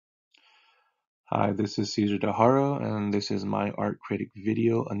Hi, this is Cesar Haro, and this is my art critic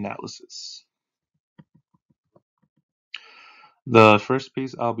video analysis. The first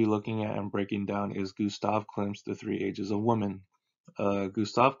piece I'll be looking at and breaking down is Gustav Klimt's The Three Ages of Women.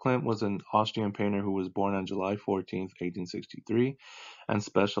 Gustav Klimt was an Austrian painter who was born on July 14th, 1863, and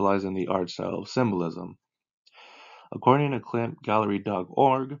specialized in the art style of symbolism. According to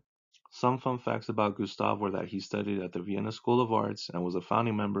KlimtGallery.org, some fun facts about Gustav were that he studied at the Vienna School of Arts and was a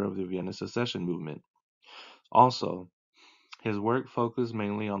founding member of the Vienna Secession movement. Also, his work focused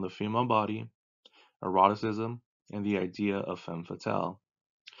mainly on the female body, eroticism, and the idea of femme fatale.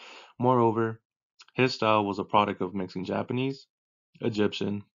 Moreover, his style was a product of mixing Japanese,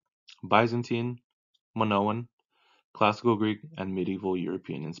 Egyptian, Byzantine, Minoan, classical Greek, and medieval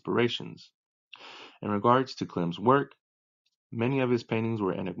European inspirations. In regards to Klimt's work, many of his paintings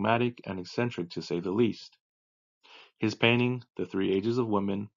were enigmatic and eccentric to say the least. His painting, The Three Ages of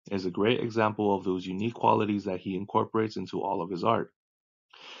Women, is a great example of those unique qualities that he incorporates into all of his art.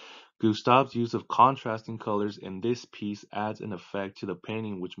 Gustav's use of contrasting colors in this piece adds an effect to the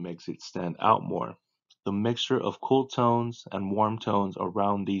painting which makes it stand out more. The mixture of cool tones and warm tones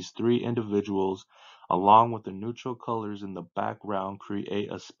around these three individuals, along with the neutral colors in the background,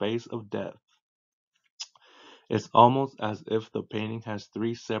 create a space of depth. It's almost as if the painting has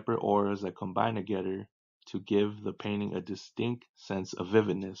three separate auras that combine together to give the painting a distinct sense of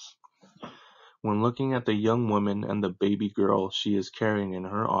vividness. When looking at the young woman and the baby girl she is carrying in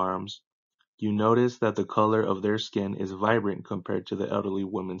her arms, you notice that the color of their skin is vibrant compared to the elderly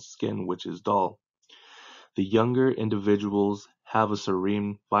woman's skin, which is dull. The younger individuals have a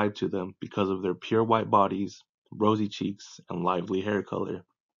serene vibe to them because of their pure white bodies, rosy cheeks, and lively hair color.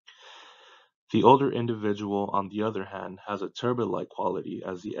 The older individual, on the other hand, has a turbid-like quality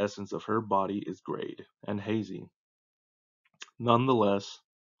as the essence of her body is grayed and hazy. Nonetheless,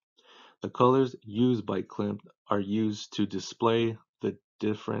 the colors used by Klimt are used to display the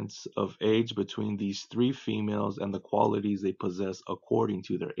difference of age between these three females and the qualities they possess according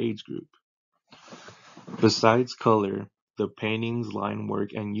to their age group. Besides color, the painting's line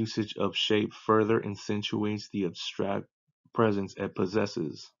work and usage of shape further accentuates the abstract presence it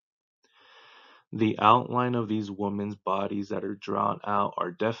possesses. The outline of these women's bodies that are drawn out are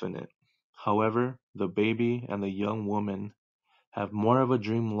definite. However, the baby and the young woman have more of a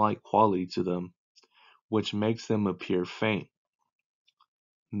dreamlike quality to them, which makes them appear faint.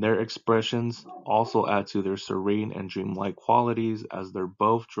 Their expressions also add to their serene and dreamlike qualities as they're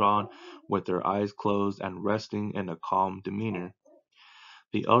both drawn with their eyes closed and resting in a calm demeanor.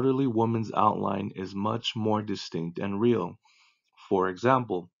 The elderly woman's outline is much more distinct and real. For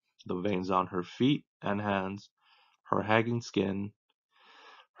example, the veins on her feet and hands, her hagging skin,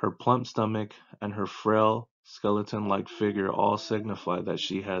 her plump stomach, and her frail, skeleton-like figure all signify that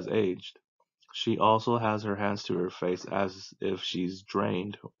she has aged. She also has her hands to her face as if she's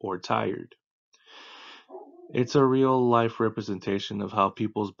drained or tired. It's a real life representation of how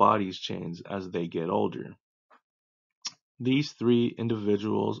people's bodies change as they get older. These three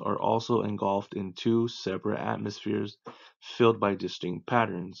individuals are also engulfed in two separate atmospheres filled by distinct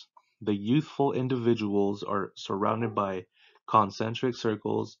patterns. The youthful individuals are surrounded by concentric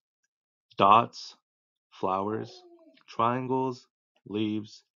circles, dots, flowers, triangles,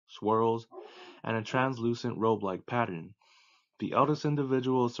 leaves, swirls, and a translucent robe-like pattern. The eldest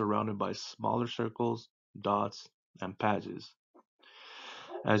individual is surrounded by smaller circles, dots, and patches.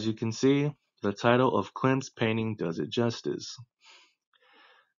 As you can see, the title of Klimt's painting does it justice.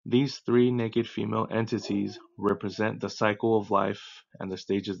 These three naked female entities represent the cycle of life and the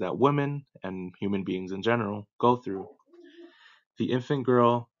stages that women, and human beings in general, go through. The infant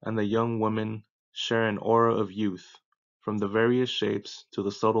girl and the young woman share an aura of youth, from the various shapes to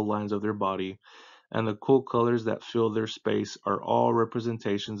the subtle lines of their body, and the cool colors that fill their space are all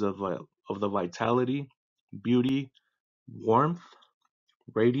representations of the vitality, beauty, warmth,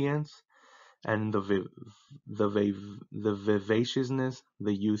 radiance, and the vivaciousness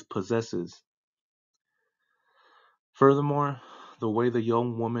the youth possesses. Furthermore, the way the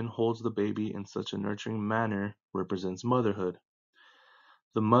young woman holds the baby in such a nurturing manner represents motherhood.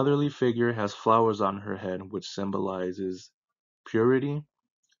 The motherly figure has flowers on her head, which symbolizes purity,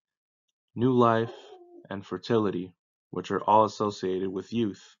 new life, and fertility, which are all associated with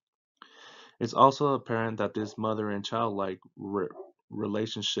youth. It's also apparent that this mother and child-like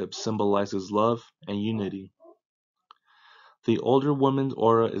relationship symbolizes love and unity. The older woman's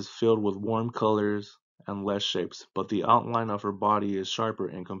aura is filled with warm colors and less shapes, but the outline of her body is sharper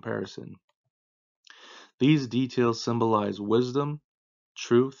in comparison. These details symbolize wisdom,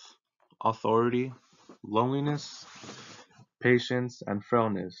 truth, authority, loneliness, patience, and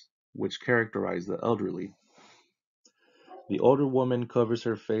frailness. which characterize the elderly. The older woman covers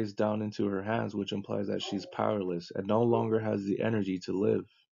her face down into her hands, which implies that she's powerless and no longer has the energy to live.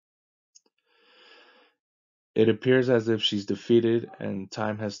 It appears as if she's defeated and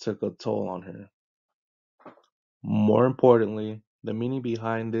time has took a toll on her. More importantly, the meaning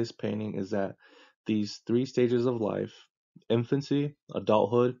behind this painting is that these three stages of life, infancy,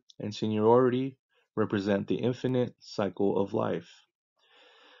 adulthood, and seniority, represent the infinite cycle of life.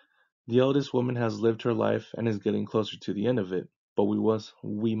 The eldest woman has lived her life and is getting closer to the end of it, but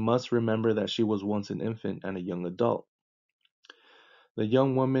we must remember that she was once an infant and a young adult. The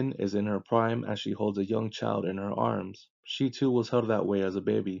young woman is in her prime as she holds a young child in her arms. She too was held that way as a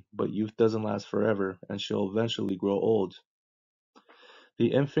baby, but youth doesn't last forever, and she'll eventually grow old.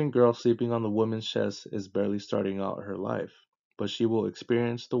 The infant girl sleeping on the woman's chest is barely starting out her life, but she will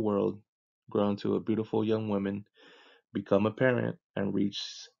experience the world, grow into a beautiful young woman, become a parent, and reach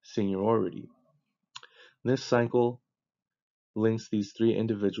seniority. This cycle links these three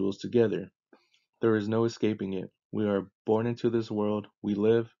individuals together. There is no escaping it. We are born into this world, we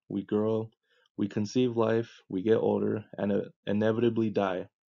live, we grow, we conceive life, we get older, and inevitably die.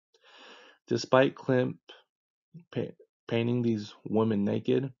 Despite Klimt pa- painting these women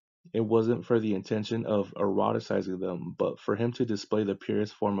naked, it wasn't for the intention of eroticizing them, but for him to display the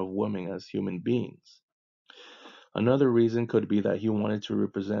purest form of women as human beings. Another reason could be that he wanted to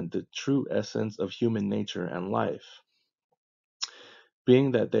represent the true essence of human nature and life.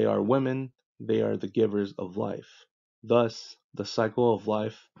 Being that they are women, they are the givers of life. Thus, the cycle of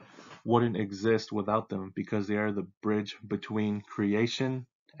life wouldn't exist without them because they are the bridge between creation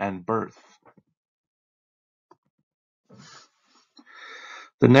and birth.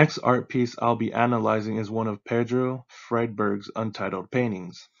 The next art piece I'll be analyzing is one of Pedro Friedberg's untitled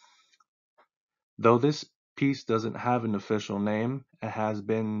paintings. Though this piece doesn't have an official name, it has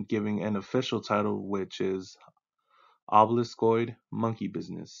been given an official title, which is Obeliskoid Monkey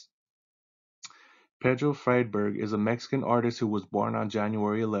Business. Pedro Friedberg is a Mexican artist who was born on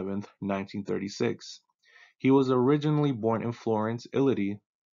January 11, 1936. He was originally born in Florence, Italy,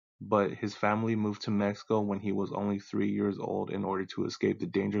 but his family moved to Mexico when he was only 3 years old in order to escape the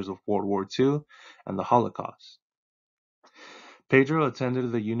dangers of World War II and the Holocaust. Pedro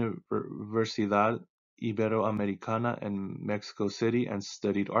attended the Universidad Iberoamericana in Mexico City and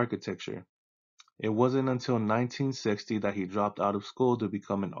studied architecture. It wasn't until 1960 that he dropped out of school to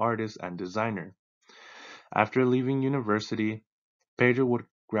become an artist and designer. After leaving university, Pedro would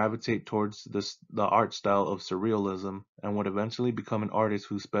gravitate towards the art style of surrealism and would eventually become an artist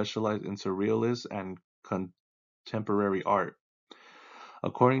who specialized in surrealist and contemporary art.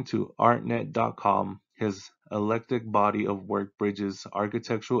 According to ArtNet.com, his eclectic body of work bridges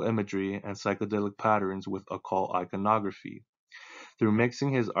architectural imagery and psychedelic patterns with occult iconography. Through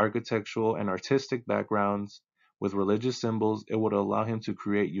mixing his architectural and artistic backgrounds with religious symbols, it would allow him to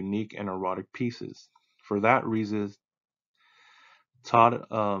create unique and erotic pieces. For that reason, Todd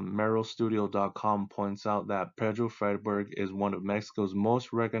MerrillStudio.com points out that Pedro Friedberg is one of Mexico's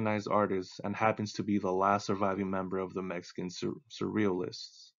most recognized artists and happens to be the last surviving member of the Mexican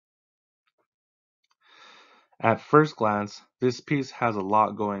Surrealists. At first glance, this piece has a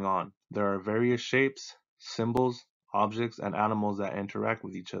lot going on. There are various shapes, symbols, objects, and animals that interact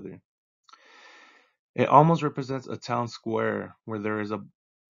with each other. It almost represents a town square where there is an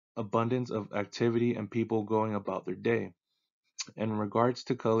abundance of activity and people going about their day. In regards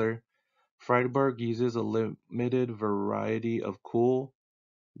to color, Friedberg uses a limited variety of cool,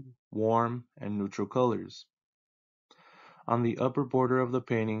 warm, and neutral colors. On the upper border of the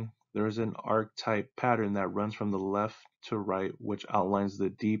painting, there is an archetype pattern that runs from the left to right, which outlines the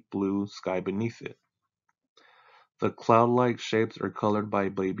deep blue sky beneath it. The cloud-like shapes are colored by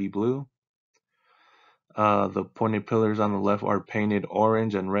baby blue. The pointed pillars on the left are painted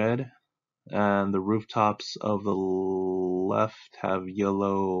orange and red, and the rooftops of the left have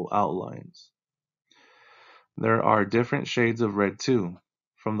yellow outlines. There are different shades of red too,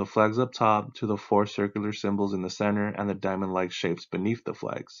 from the flags up top to the four circular symbols in the center and the diamond-like shapes beneath the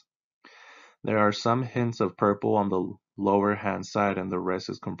flags. There are some hints of purple on the lower hand side and the rest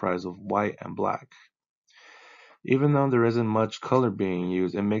is comprised of white and black. Even though there isn't much color being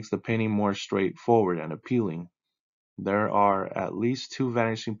used, it makes the painting more straightforward and appealing. There are at least two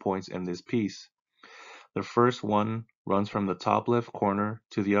vanishing points in this piece. The first one runs from the top left corner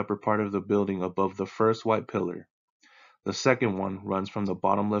to the upper part of the building above the first white pillar. The second one runs from the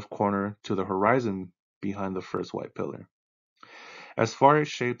bottom left corner to the horizon behind the first white pillar. As far as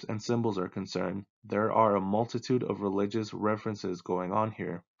shapes and symbols are concerned, there are a multitude of religious references going on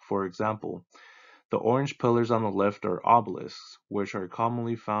here. For example, The orange pillars on the left are obelisks, which are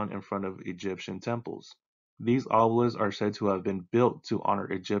commonly found in front of Egyptian temples. These obelisks are said to have been built to honor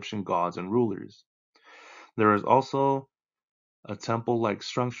Egyptian gods and rulers. There is also a temple-like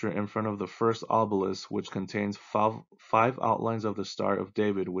structure in front of the first obelisk which contains five outlines of the Star of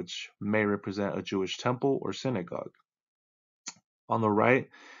David, which may represent a Jewish temple or synagogue. On the right,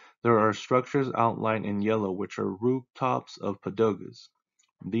 there are structures outlined in yellow which are rooftops of pagodas.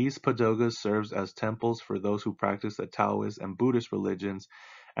 These pagodas serve as temples for those who practice the Taoist and Buddhist religions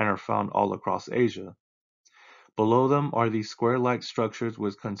and are found all across Asia. Below them are these square-like structures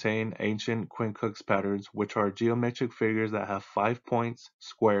which contain ancient quincunx patterns, which are geometric figures that have 5 points,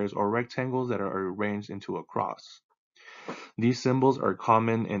 squares, or rectangles that are arranged into a cross. These symbols are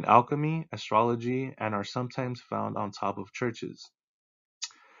common in alchemy, astrology, and are sometimes found on top of churches.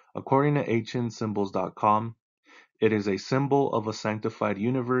 According to ancientsymbols.com, it is a symbol of a sanctified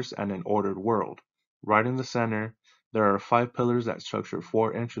universe and an ordered world. Right in the center, there are 5 pillars that structure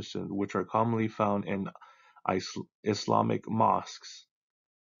 4 entrances, which are commonly found in Islamic mosques.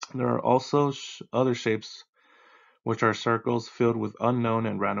 There are also other shapes, which are circles filled with unknown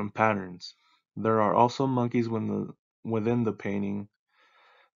and random patterns. There are also monkeys within the painting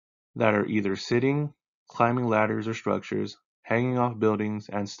that are either sitting, climbing ladders or structures, hanging off buildings,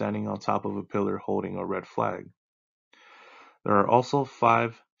 and standing on top of a pillar holding a red flag. There are also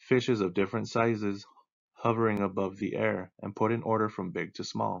 5 fishes of different sizes hovering above the air and put in order from big to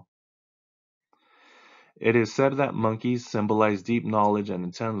small. It is said that monkeys symbolize deep knowledge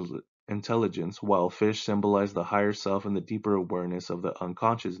and intelligence, while fish symbolize the higher self and the deeper awareness of the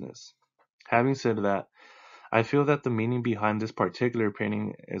unconsciousness. Having said that, I feel that the meaning behind this particular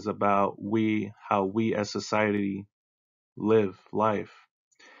painting is about how we as society live life,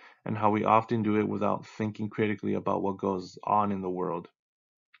 and how we often do it without thinking critically about what goes on in the world.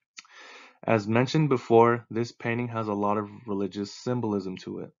 As mentioned before, this painting has a lot of religious symbolism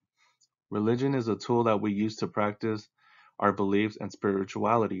to it. Religion is a tool that we use to practice our beliefs and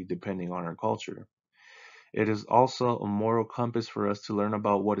spirituality depending on our culture. It is also a moral compass for us to learn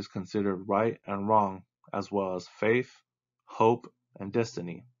about what is considered right and wrong, as well as faith, hope, and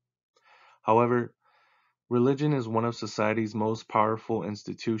destiny. However, religion is one of society's most powerful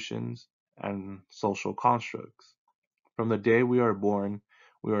institutions and social constructs. From the day we are born,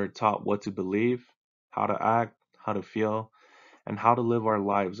 we are taught what to believe, how to act, how to feel, and how to live our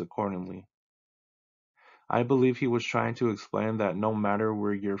lives accordingly. I believe he was trying to explain that no matter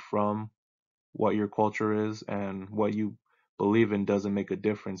where you're from, what your culture is, and what you believe in doesn't make a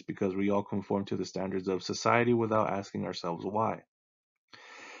difference because we all conform to the standards of society without asking ourselves why.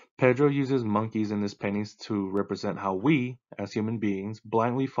 Pedro uses monkeys in his paintings to represent how we, as human beings,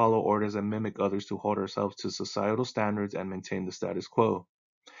 blindly follow orders and mimic others to hold ourselves to societal standards and maintain the status quo.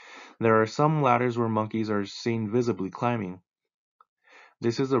 There are some ladders where monkeys are seen visibly climbing.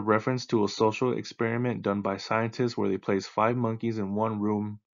 This is a reference to a social experiment done by scientists where they placed 5 monkeys in one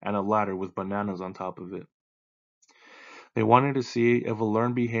room and a ladder with bananas on top of it. They wanted to see if a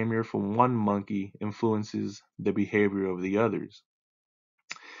learned behavior from one monkey influences the behavior of the others.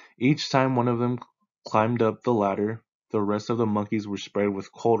 Each time one of them climbed up the ladder, the rest of the monkeys were sprayed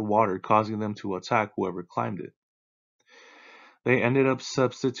with cold water, causing them to attack whoever climbed it. They ended up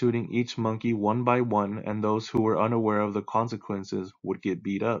substituting each monkey one by one, and those who were unaware of the consequences would get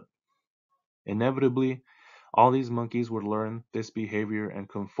beat up. Inevitably, all these monkeys would learn this behavior and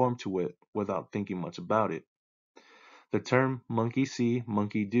conform to it without thinking much about it. The term monkey see,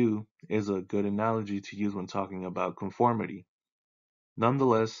 monkey do is a good analogy to use when talking about conformity.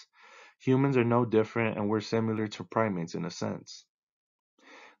 Nonetheless, humans are no different and we're similar to primates in a sense.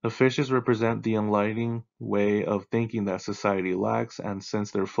 The fishes represent the enlightening way of thinking that society lacks, and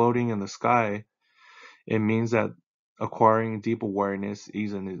since they're floating in the sky, it means that acquiring deep awareness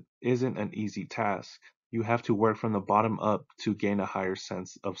isn't an easy task. You have to work from the bottom up to gain a higher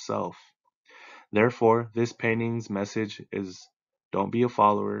sense of self. Therefore, this painting's message is don't be a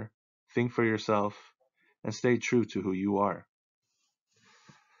follower, think for yourself, and stay true to who you are.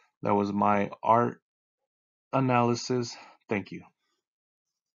 That was my art analysis. Thank you.